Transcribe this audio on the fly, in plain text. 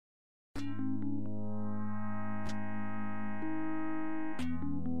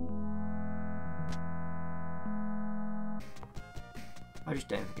I just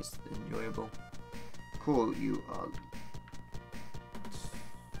don't think it's enjoyable. Cool, you are.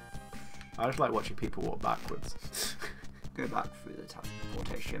 I just like watching people walk backwards. Go back through the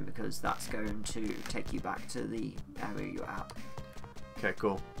teleportation because that's going to take you back to the area you're at. Okay,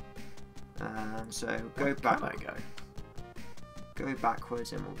 cool. So Where go back. can I go? Go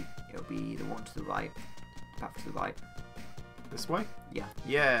backwards, and it'll be the one to the right. Back to the right. This way? Yeah.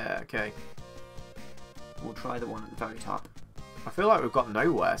 Yeah. Okay. We'll try the one at the very top. I feel like we've got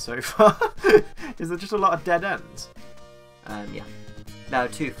nowhere so far. Is there just a lot of dead ends? Yeah. There are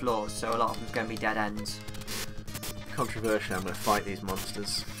 2 floors, so a lot of them's going to be dead ends. Controversial. I'm going to fight these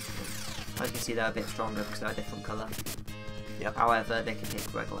monsters. As you can see, they're a bit stronger because they're a different colour. Yep. However, they can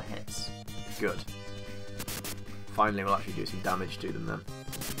take regular hits. Good. Finally, we'll actually do some damage to them then.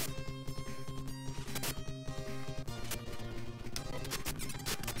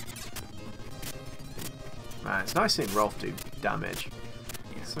 Man, it's nice seeing Rolf do damage.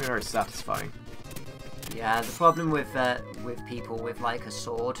 Yeah. It's something very satisfying. Yeah, the problem with people with like a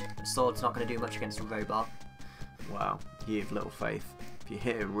sword's not going to do much against a robot. Wow, you have little faith. If you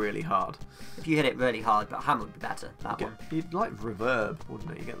hit it really hard. If you hit it really hard, but a hammer would be better. You'd like reverb,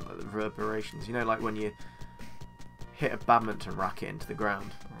 wouldn't it? You get like the reverberations. You know, like when you hit a badminton racket into the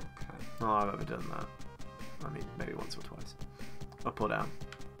ground. Okay. Oh, I've ever done that. I mean, maybe once or twice. Up or down?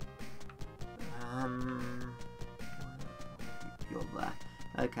 You're there.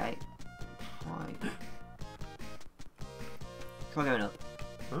 Okay. Right. Try going up.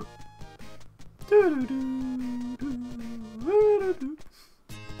 Huh?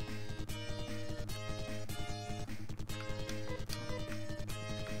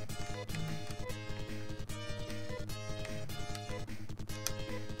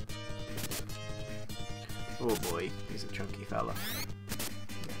 Oh boy, he's a chunky fella.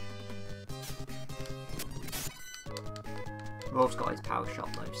 Rolf's got his power shot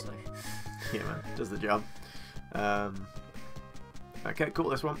though, so. Yeah, man, does the job. Okay, cool,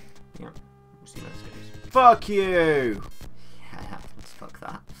 this one. Yeah, we'll see where this goes. Fuck you! Yeah, let's fuck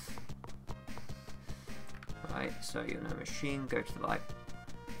that. Right, so you're in a machine, go to the right,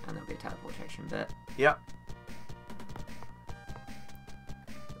 and there'll be a teleportation bit. Yep.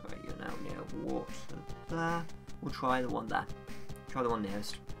 Right, you're now near water there. We'll try the one there. Try the one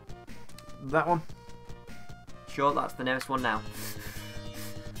nearest. That one? Sure, that's the nearest one now.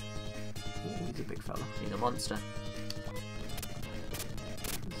 Ooh, he's a big fella. He's a monster.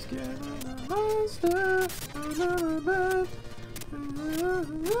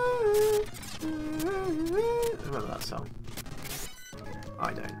 Remember that song?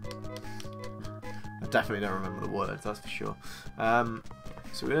 I don't. I definitely don't remember the words, that's for sure.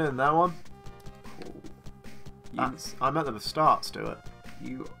 So we're in that one. Cool. I'm at the start, Stuart.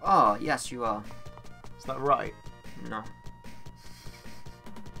 You are, yes you are. Is that right? No.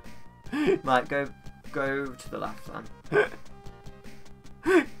 Right, go to the left then.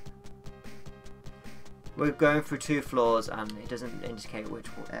 We're going through 2 floors and it doesn't indicate which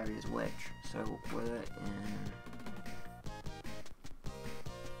area is which. So we're in.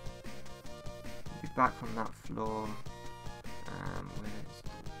 We'll be back on that floor.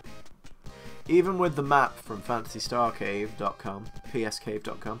 Even with the map from fantasystarcave.com,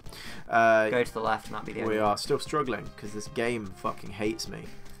 pscave.com, go to the left and that'll be the we are still struggling because this game fucking hates me.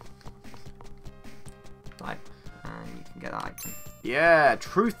 Right, and you can get that item. Yeah,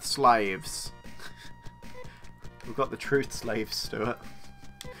 truth slaves. We've got the truth slaves, Stuart.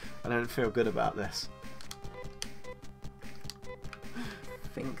 I don't feel good about this. I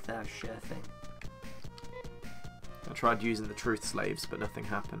think they're a sure thing. I tried using the truth slaves, but nothing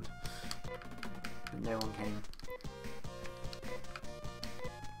happened. But no one came.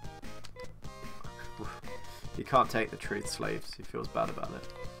 He can't take the truth slaves. He feels bad about it.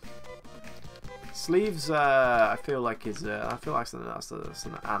 Sleeves, I feel like is that's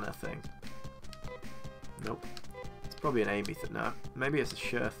an Anna thing. Nope. It's probably an Amy thing. No, maybe it's a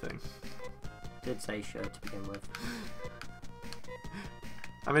Cher thing. Did say sure to begin with.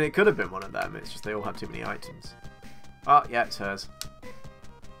 I mean, it could have been one of them. It's just they all had too many items. Oh, yeah, it's hers.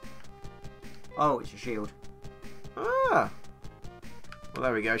 Oh, it's a shield. Ah. Well,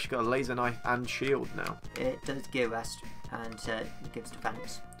 there we go. She's got a laser knife and shield now. It does gear rest and it gives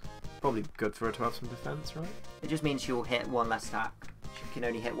defense. Probably good for her to have some defense, right? It just means she'll hit 1 less attack. She can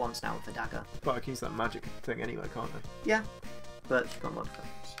only hit once now with a dagger. But I can use that magic thing anyway, can't I? Yeah, but she's got more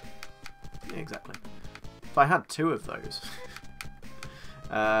defense. Yeah, exactly. If I had 2 of those.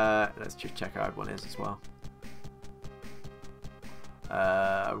 Let's just check out what one is as well.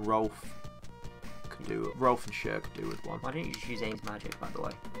 Rolf could do. Rolf and Cher could do with one. Why don't you just use Aim's magic, by the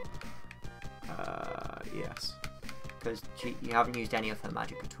way? Yes. Because you haven't used any of her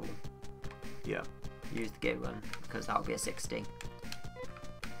magic at all. Yeah. Use the gear one, because that'll be a 60.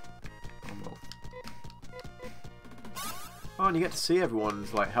 On roll. Oh, and you get to see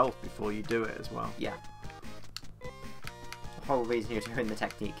everyone's like health before you do it as well. Yeah. The whole reason you're doing the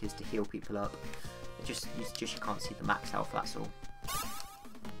technique is to heal people up. You can't see the max health, that's all.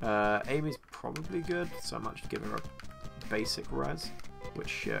 Amy's probably good, so I might just give her a basic res, which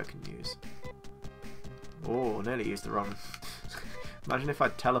Cher can use. Oh, nearly used the wrong. Imagine if I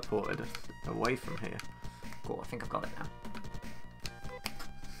teleported away from here. Cool, I think I've got it now.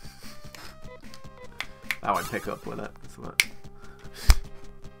 That won't pick up with it. Oh,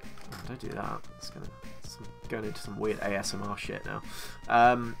 don't do that. It's going into some weird ASMR shit now.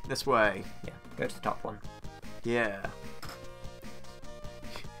 This way. Yeah, go to the top one. Yeah.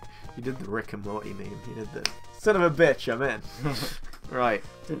 You did the Rick and Morty meme. You did the son of a bitch. I'm in. Right.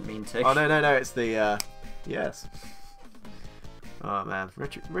 Didn't mean to. Oh no! It's the yes. Oh man,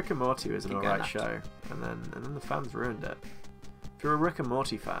 Rick and Morty was an alright show, and then the fans ruined it. If you're a Rick and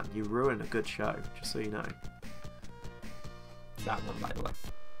Morty fan, you ruin a good show. Just so you know. That one, by the way.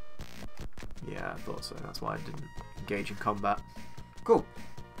 Yeah, I thought so. That's why I didn't engage in combat. Cool.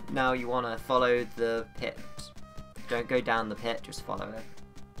 Now you want to follow the pit. Don't go down the pit, just follow it.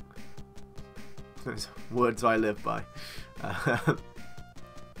 Those words I live by.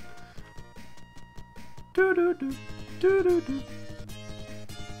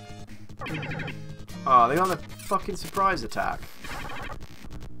 Oh, they got the fucking surprise attack.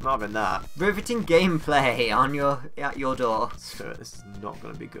 Not having that. Riveting gameplay at your door. So this is not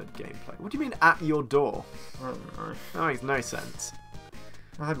going to be good gameplay. What do you mean at your door? I don't know. That makes no sense.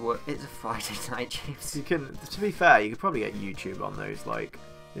 It's a Friday night, James. You can, to be fair, you could probably get YouTube on those, like,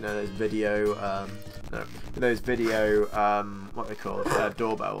 you know, those video, what they call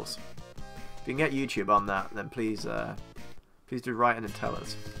doorbells. If you can get YouTube on that, then please do write in and tell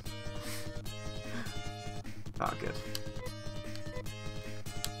us. Ah, good.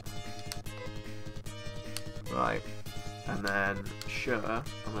 Right, and then Sure,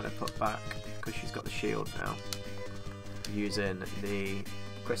 I'm going to put back, because she's got the shield now, using the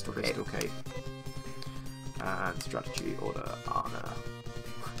Crystal Cape. And strategy order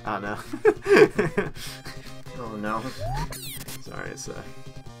Anna. Oh no. Sorry, it's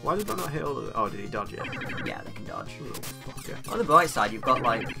why did that not hit all of the... Oh, did he dodge it? Yeah, they can dodge. Little fucker. On the bright side, you've got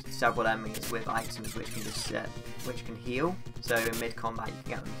like several enemies with items which can just which can heal. So in mid-combat, you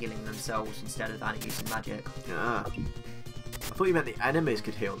can get them healing themselves instead of that using magic. Ah. I thought you meant the enemies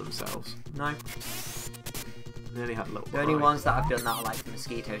could heal themselves. No. Nearly had a little The only ones that have done that are like the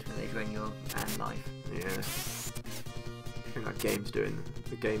mosquitoes when they drain your life. Yeah. I think that game's doing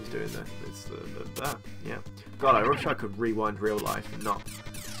that. Yeah. God, I wish I could rewind real life and not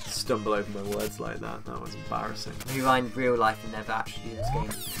stumble over my words like that. That was embarrassing. Rewind real life and never actually do this game.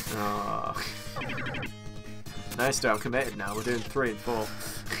 Oh. No, still, I'm committed now. We're doing 3 and 4.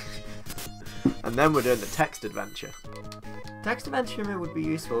 And then we're doing the text adventure. Text adventure would be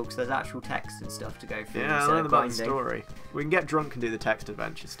useful because there's actual text and stuff to go through. Yeah, I learned about the story. We can get drunk and do the text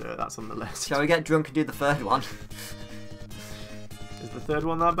adventure, Stuart. That's on the list. Shall we get drunk and do the third one? Is the third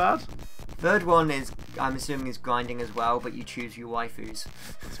one that bad? Third one is, I'm assuming, is grinding as well, but you choose your waifus.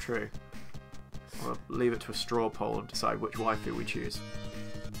 That's true. We'll leave it to a straw poll and decide which waifu we choose.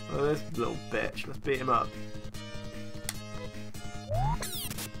 Oh, this little bitch. Let's beat him up.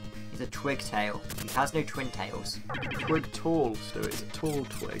 He's a twig tail. He has no twin tails. Twig tall, Stuart. He's a tall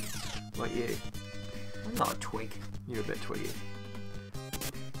twig. Like you. I'm not a twig. You're a bit twiggy.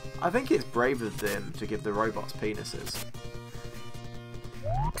 I think it's brave of them to give the robots penises.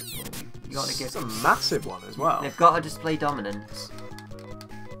 You gotta give it's a massive one as well. They've got to display dominance.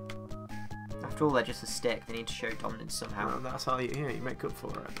 After all, they're just a stick. They need to show dominance somehow. Well, that's how you make up for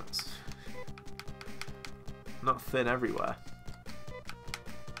it. That's not thin everywhere.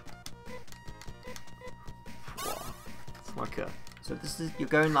 It's like a... So this is, you're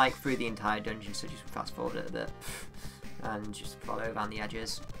going like through the entire dungeon, so just fast forward it a bit and just follow around the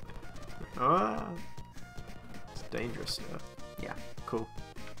edges. Ah, it's dangerous stuff. Yeah. Cool.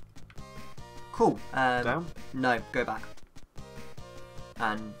 Cool. Down? No, go back.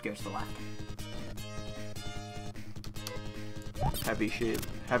 And go to the left. Heavy shield.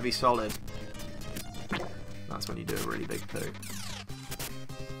 Heavy solid. That's when you do a really big poo.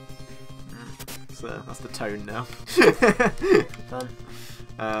 That's the tone now. Done.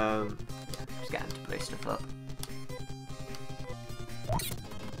 Yeah, just get him to blow stuff up.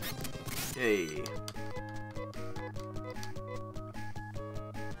 Yay.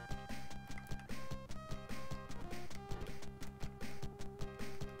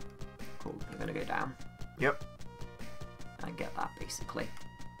 Cool, you're gonna go down. Yep. and get that basically.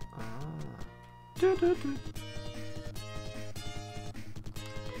 Do.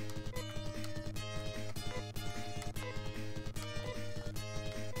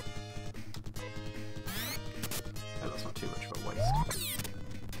 Oh, that's not too much of a waste.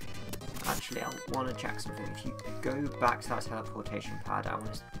 Actually, I want to check something. If you go back to that teleportation pad,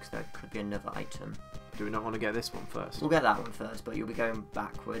 because there could be another item. Do we not want to get this one first? We'll get that one first, but you'll be going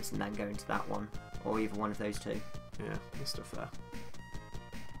backwards and then going to that one, or either one of those two. Yeah, there's stuff there.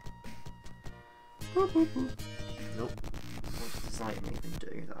 Boop, boop, boop. Nope. What does this item even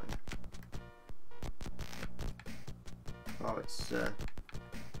do, though? Oh, it's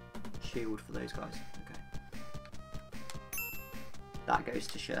shield for those guys. Okay. That goes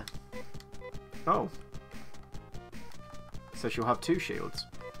to Cher. Oh. So she'll have 2 shields.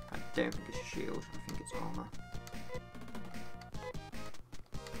 I don't think it's a shield. I think it's armor.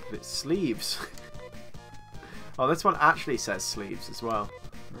 But it's sleeves. Oh, this one actually says sleeves as well.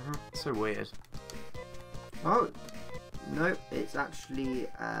 So weird. Oh, no, it's actually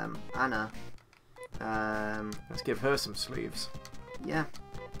Anna. Let's give her some sleeves. Yeah.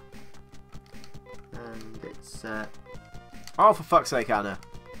 And it's Oh, for fuck's sake, Anna.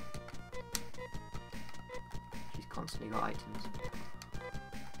 she's constantly got items.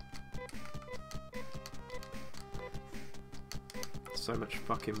 So much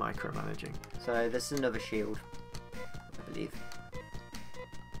fucking micromanaging. So this is another shield, I believe.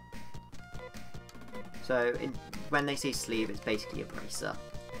 So when they say sleeve, it's basically a bracer,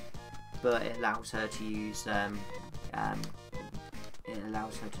 but it allows her to use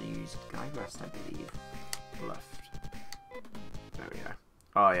guide rest, I believe. Left. There we go.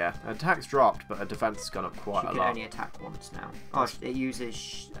 Oh yeah, her attack's dropped, but her defense has gone up quite a lot. She can only attack once now. Oh, it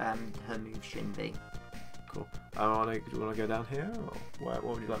uses her move Shinbi. Cool. Do you want to go down here, or what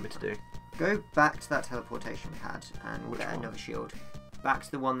would you like me to do? Go back to that teleportation pad and we'll Which get one? another shield. Back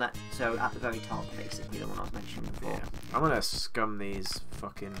to the one that, so at the very top, basically, the one I was mentioning before. Yeah. I'm gonna scum these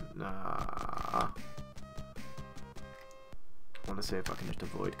fucking. I want to see if I can just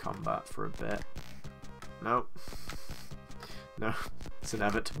avoid combat for a bit. Nope. No, it's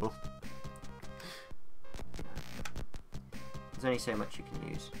inevitable. There's only so much you can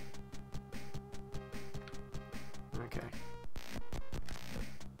use. Okay.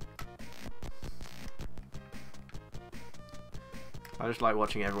 I just like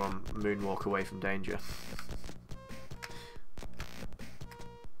watching everyone moonwalk away from danger.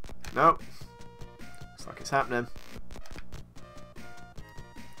 Nope. Looks like it's happening.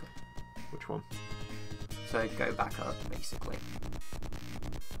 Which one? So go back up, basically.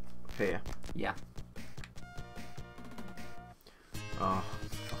 Here. Yeah. Oh,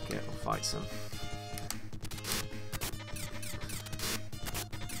 fuck it, we'll fight some.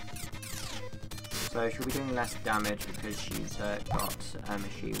 So she'll be doing less damage because she's got a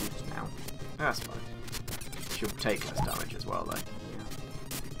shield now. That's fine. She'll take less damage as well, though.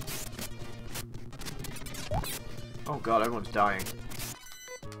 Yeah. Oh god, everyone's dying.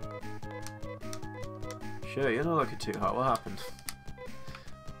 Sure, you're not looking too hot. What happened?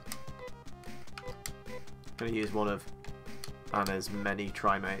 Gonna use one of Anna's many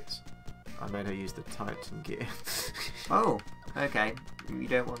trimates. I made her use the Titan gear. Oh, okay. You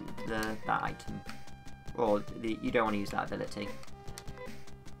don't want that item. Or you don't want to use that ability.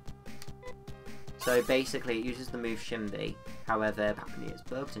 So basically it uses the move Shinbi, however apparently it's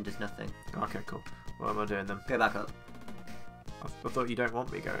bugged and does nothing. Okay, cool. What am I doing then? Go back up. I thought you don't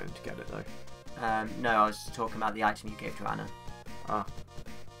want me going to get it though. No, I was talking about the item you gave to Anna. Ah.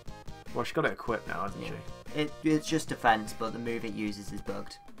 Well, she got it equipped now, hasn't Yeah. she? It's just defense, but the move it uses is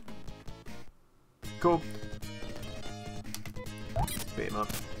bugged. Cool. Beat him up.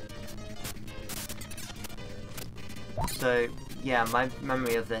 So, yeah, my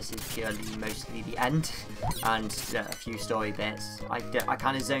memory of this is purely mostly the end and a few story bits. I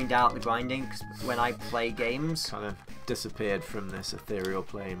kind of zoned out the grinding because when I play games... Kind of disappeared from this ethereal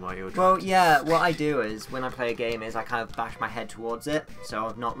plane while you were Well, yeah, what I do is, when I play a game, is I kind of bash my head towards it, so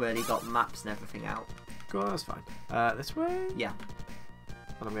I've not really got maps and everything out. Cool, that's fine. This way? Yeah.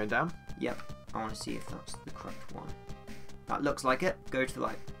 And I'm going down? Yep. I want to see if that's the correct one. That looks like it. Go to the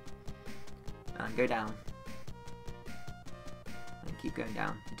right. And go down. And keep going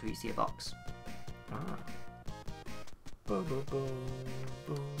down until you see a box. Ah. Boom, boom, boom,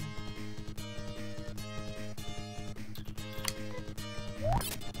 boom.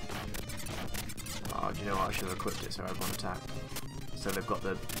 Oh, do you know what? I should have equipped it so everyone attacked. So they've got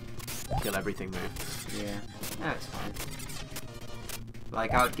the kill everything move. Yeah. No, it's fine.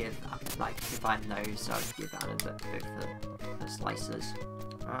 Like, I would give, like, if I had those, I would give Anna the for the slicers.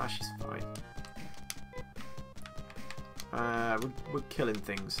 Ah, she's fine. We're killing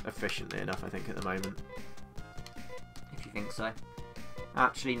things efficiently enough, I think, at the moment. If you think so.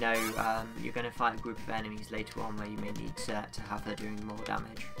 Actually, no, you're going to fight a group of enemies later on where you may need to have her doing more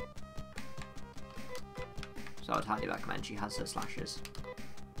damage. So I'd highly recommend she has her slashes.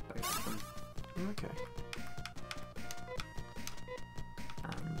 Both of them. Okay.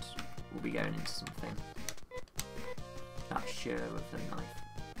 And we'll be going into something. That sheer with the knife.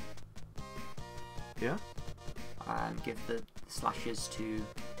 Yeah? Give the slashes to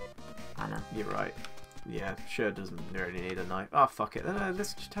Anna. You're right. Yeah, sure doesn't really need a knife. Oh, fuck it.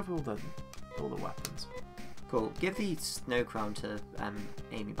 Let's just have all the weapons. Cool. Give the snow crown to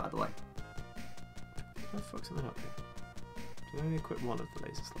Amy, by the way. Can I fuck something up here? Did I only equip one of the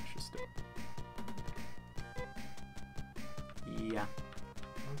laser slashes still? Yeah.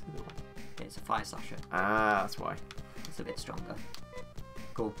 Where's the other one? It's a fire slasher. Ah, that's why. It's a bit stronger.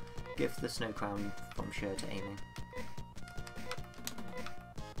 Cool. Give the snow crown from Sher to Amy.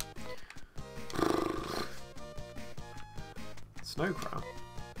 Snow crown?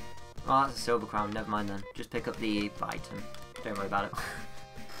 Oh, that's a silver crown. Never mind then. Just pick up the item. Don't worry about it.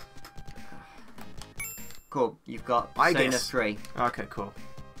 Cool. You've got Persona 3. Okay, cool.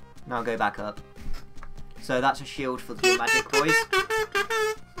 Now go back up. So that's a shield for the magic boys.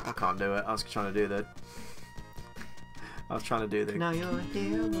 I can't do it. I was trying to do the... Now you're a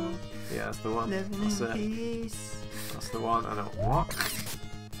hero. Yeah, that's the one. Living That's in it. peace. That's the one. I know. What?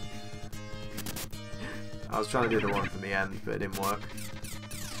 I was trying to do the one from the end, but it didn't work.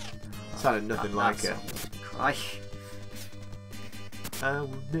 It sounded nothing like it. Christ. I will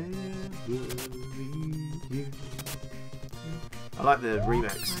never leave you. I like the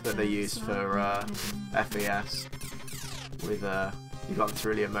remix that they used for FES with you got this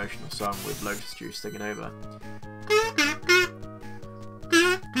really emotional song with Lotus Juice singing over.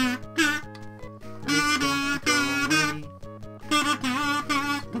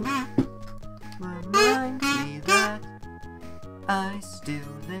 Reminds me that I still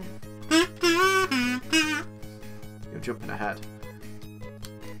live. You're jumping ahead.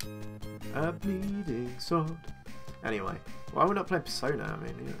 A bleeding sword. Anyway, why would not play Persona? I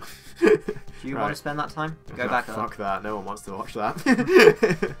mean, Do you want to spend that time? Go back up. Fuck that. No one wants to watch that.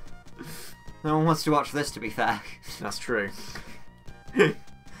 No one wants to watch this, to be fair. That's true.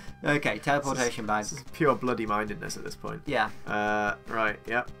 Okay, teleportation bag. This is pure bloody mindedness at this point. Yeah. Right,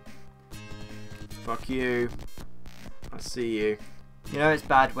 yep. Fuck you. I see you. You know it's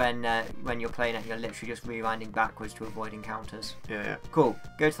bad when you're playing it, you're literally just rewinding backwards to avoid encounters. Yeah, yeah. Cool.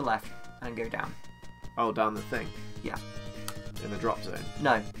 Go to the left and go down. Oh, down the thing? Yeah. In the drop zone?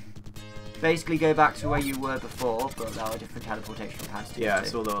 No. Basically go back to where you were before, but there are different teleportation paths to Yeah, I get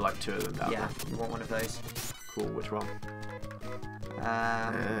to. saw there were like 2 of them down Yeah, there. you want one of those. Cool, which one?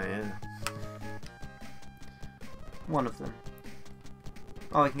 Yeah. One of them.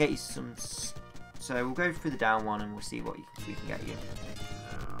 Oh, I can get you some... So we'll go through the down one and we'll see what we can get you.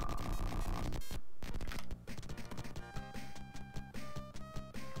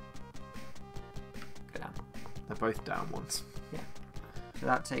 Go down. They're both down ones. Yeah. So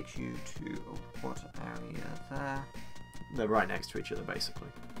that takes you to a water area there. They're right next to each other, basically.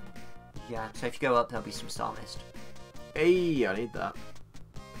 Yeah, so if you go up, there'll be some star mist. Hey, I need that.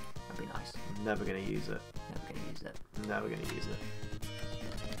 That'd be nice. I'm never going to use it. Never gonna use it. Never going to use it.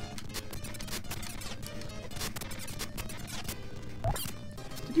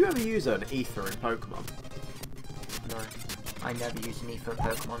 Did you ever use an ether in Pokemon? No. I never use an ether in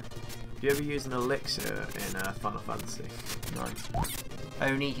Pokemon. Did you ever use an elixir in Final Fantasy? No.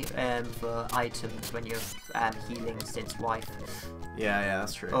 Only for items when you're healing Sid's wife. Yeah,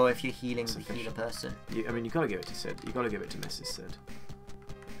 that's true. Or if you're healing the healer person. I mean, you gotta give it to Sid. You gotta give it to Mrs. Sid.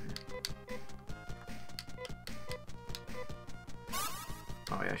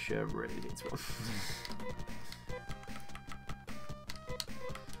 Oh yeah, sure, really needs one.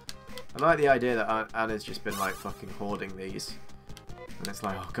 I like the idea that Anna's just been like fucking hoarding these. And it's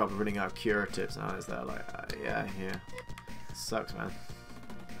like, oh god, we're running out of curatives. And Anna's there like, yeah. Sucks, man.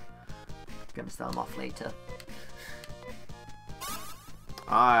 Gonna sell them off later.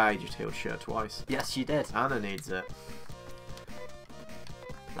 I just healed Cher twice. Yes, you did. Anna needs it.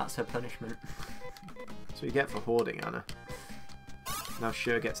 That's her punishment. That's what you get for hoarding, Anna. Now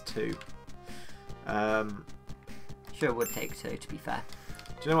Cher gets 2. Sure would take 2, to be fair.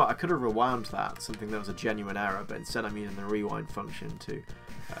 Do you know what? I could have rewound that, something that was a genuine error, but instead I'm using the rewind function to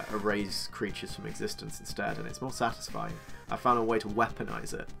erase creatures from existence instead, and it's more satisfying. I found a way to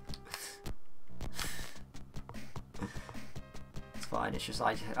weaponize it. It's fine, it's just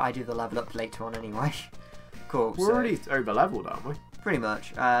I do the level up later on anyway. Cool. We're already over leveled, aren't we? Pretty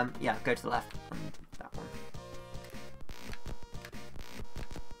much. Yeah, go to the left on that one.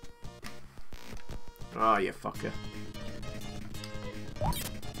 Oh, you fucker.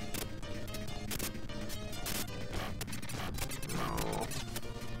 Oh.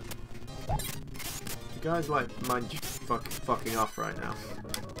 You guys like mind just fucking off right now.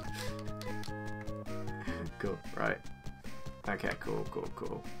 Cool. Right. Okay. Cool.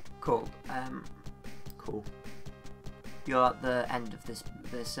 Cool. Cool. You're at the end of this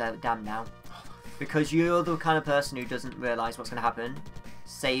dam now. Because you're the kind of person who doesn't realise what's going to happen.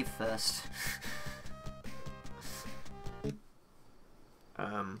 Save first.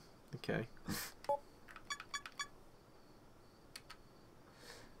 Okay.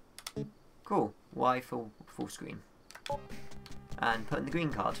 Cool. Why full screen? And put in the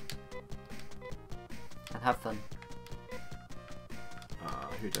green card. And have fun.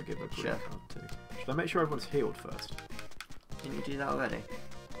 Who'd I give a green Sure. card to? Should I make sure everyone's healed first? Didn't you do that already?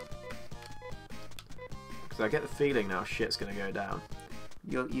 Because I get the feeling now shit's gonna go down.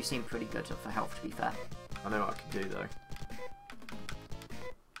 You seem pretty good for health, to be fair. I know what I can do though.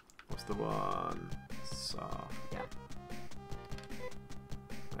 What's the one? Yeah.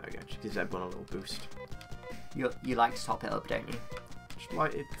 There we go. Just gives everyone a little boost. You like to top it up, don't you? Just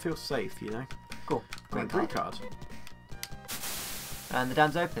like it feels safe, you know. Cool. Green Green card. card. And the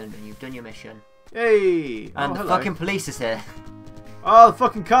dam's opened, and you've done your mission. Yay! And the hello. fucking police is here. Oh, the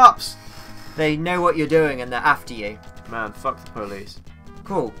fucking cops! They know what you're doing, and they're after you. Man, fuck the police.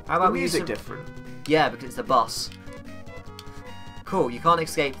 Cool. How The about we use music some... different? Yeah, because it's the boss. Cool. You can't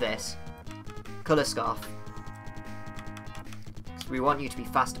escape this. Colour scarf. 'Cause we want you to be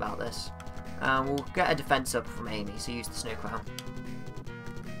fast about this. And we'll get a defense up from Amy, so use the snow crown.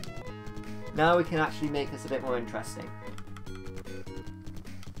 Now we can actually make this a bit more interesting.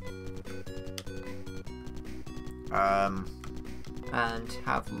 And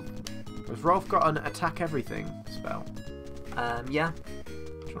have... Has Rolf got an attack everything spell? yeah.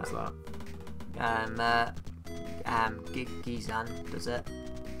 What's that? Gizan does it.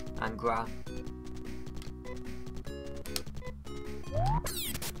 And Gra.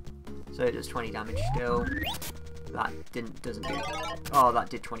 So it does 20 damage still. That doesn't do... Oh, that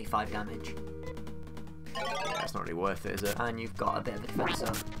did 25 damage. Yeah, it's not really worth it, is it? And you've got a bit of a defense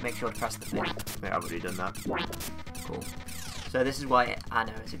up. Make sure to press the thing. Yeah, I've already done that. Cool. So this is why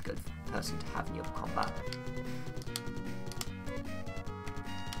Anna is a good person to have in your combat.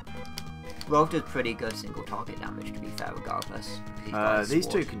 Rolf does pretty good single target damage, to be fair, regardless. These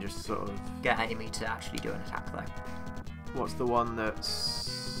two can just sort of... Get enemy to actually do an attack, though. What's the one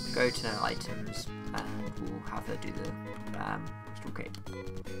that's... Go to no items, and we'll have her do the crystal cape.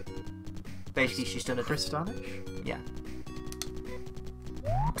 Basically, she's done a... Crystanish? Yeah.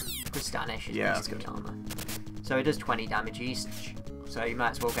 Crystanish is Yeah, that's basically good. armor. So it does 20 damage each, so you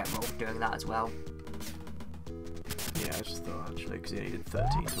might as well get Rolf doing that as well. Yeah, I just thought actually, because he only did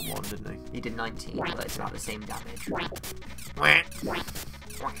 13 to 1, didn't he? He did 19, but it's about the same damage.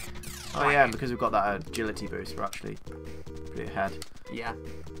 Oh yeah, and because we've got that agility boost, we're actually pretty ahead. Yeah.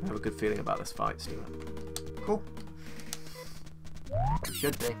 I have a good feeling about this fight, Stuart. Cool.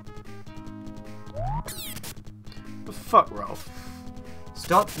 Should be. But fuck Rolf.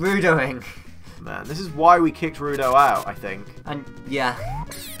 Stop rudoing! Man, this is why we kicked Rudo out, I think. And, yeah.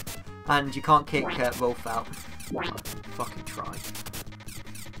 And you can't kick Rolf out. Fucking try.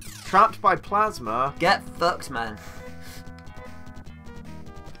 Trapped by plasma? Get fucked, man.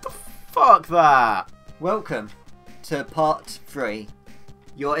 Fuck that! Welcome to part 3.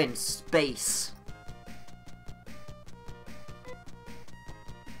 You're in space.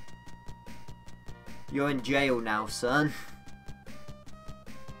 You're in jail now, son.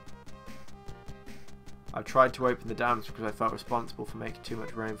 I tried to open the dams because I felt responsible for making too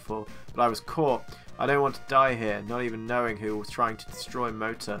much rainfall, but I was caught. I don't want to die here, not even knowing who was trying to destroy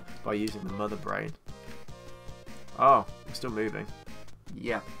Motor by using the mother brain. Oh, we're still moving.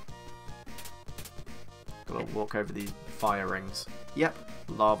 Yep. Gotta walk over these fire rings. Yep.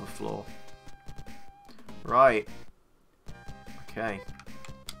 Lava floor. Right. Okay.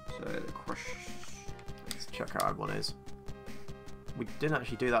 So the crush. Let's check how everyone is. We didn't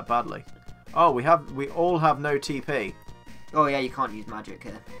actually do that badly. Oh, we all have no TP. Oh yeah, you can't use magic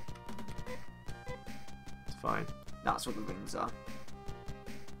here. It's fine. That's what the rings are.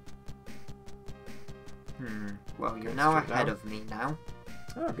 Well, you're Okay, now straight ahead down. of me now.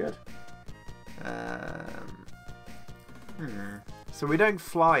 Oh, good. Hmm. So we don't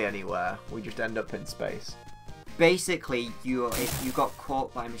fly anywhere. We just end up in space. Basically, you got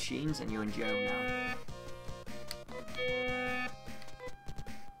caught by machines and you're in jail now.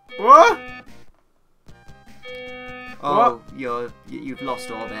 What? Oh, you've lost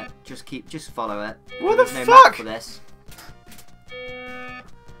orbit. Just follow it. What the There's no fuck? map for this.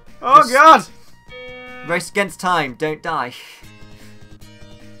 Oh Just- god! Race against time. Don't die.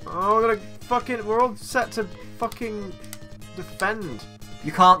 Oh, we're gonna fucking... We're all set to fucking defend.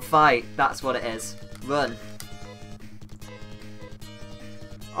 You can't fight. That's what it is. Run.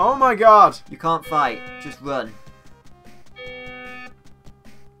 Oh my god. You can't fight. Just run.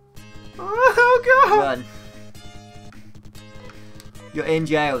 Oh god. Run. You're in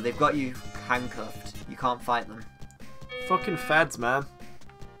jail. They've got you handcuffed. You can't fight them. Fucking feds, man.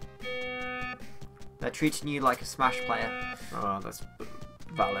 They're treating you like a Smash player. Oh, that's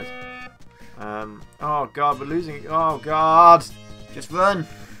valid. Oh god, we're losing. Oh god. Just run.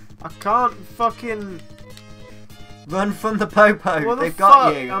 I can't fucking... Run from the popo. What the They've fuck?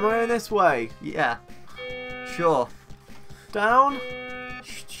 got you. Am I in this way? Yeah. Sure. Down?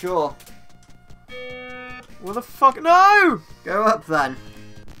 Sure. What the fuck? No! Go up then.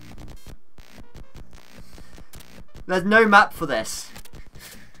 There's no map for this.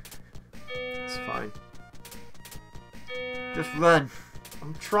 It's fine. Just run.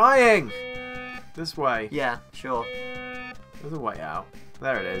 I'm trying! This way. Yeah, sure. There's a way out.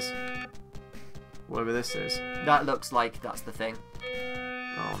 There it is. Whatever this is. That looks like that's the thing.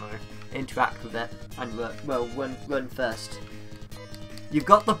 Oh no. Interact with it and run. Well, run first. You've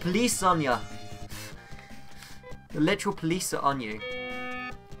got the police on you. The literal police are on you.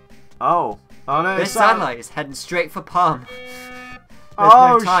 Oh. Oh no. This satellite is heading straight for Palm. There's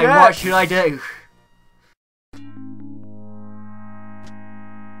Oh no time. shit! What should I do?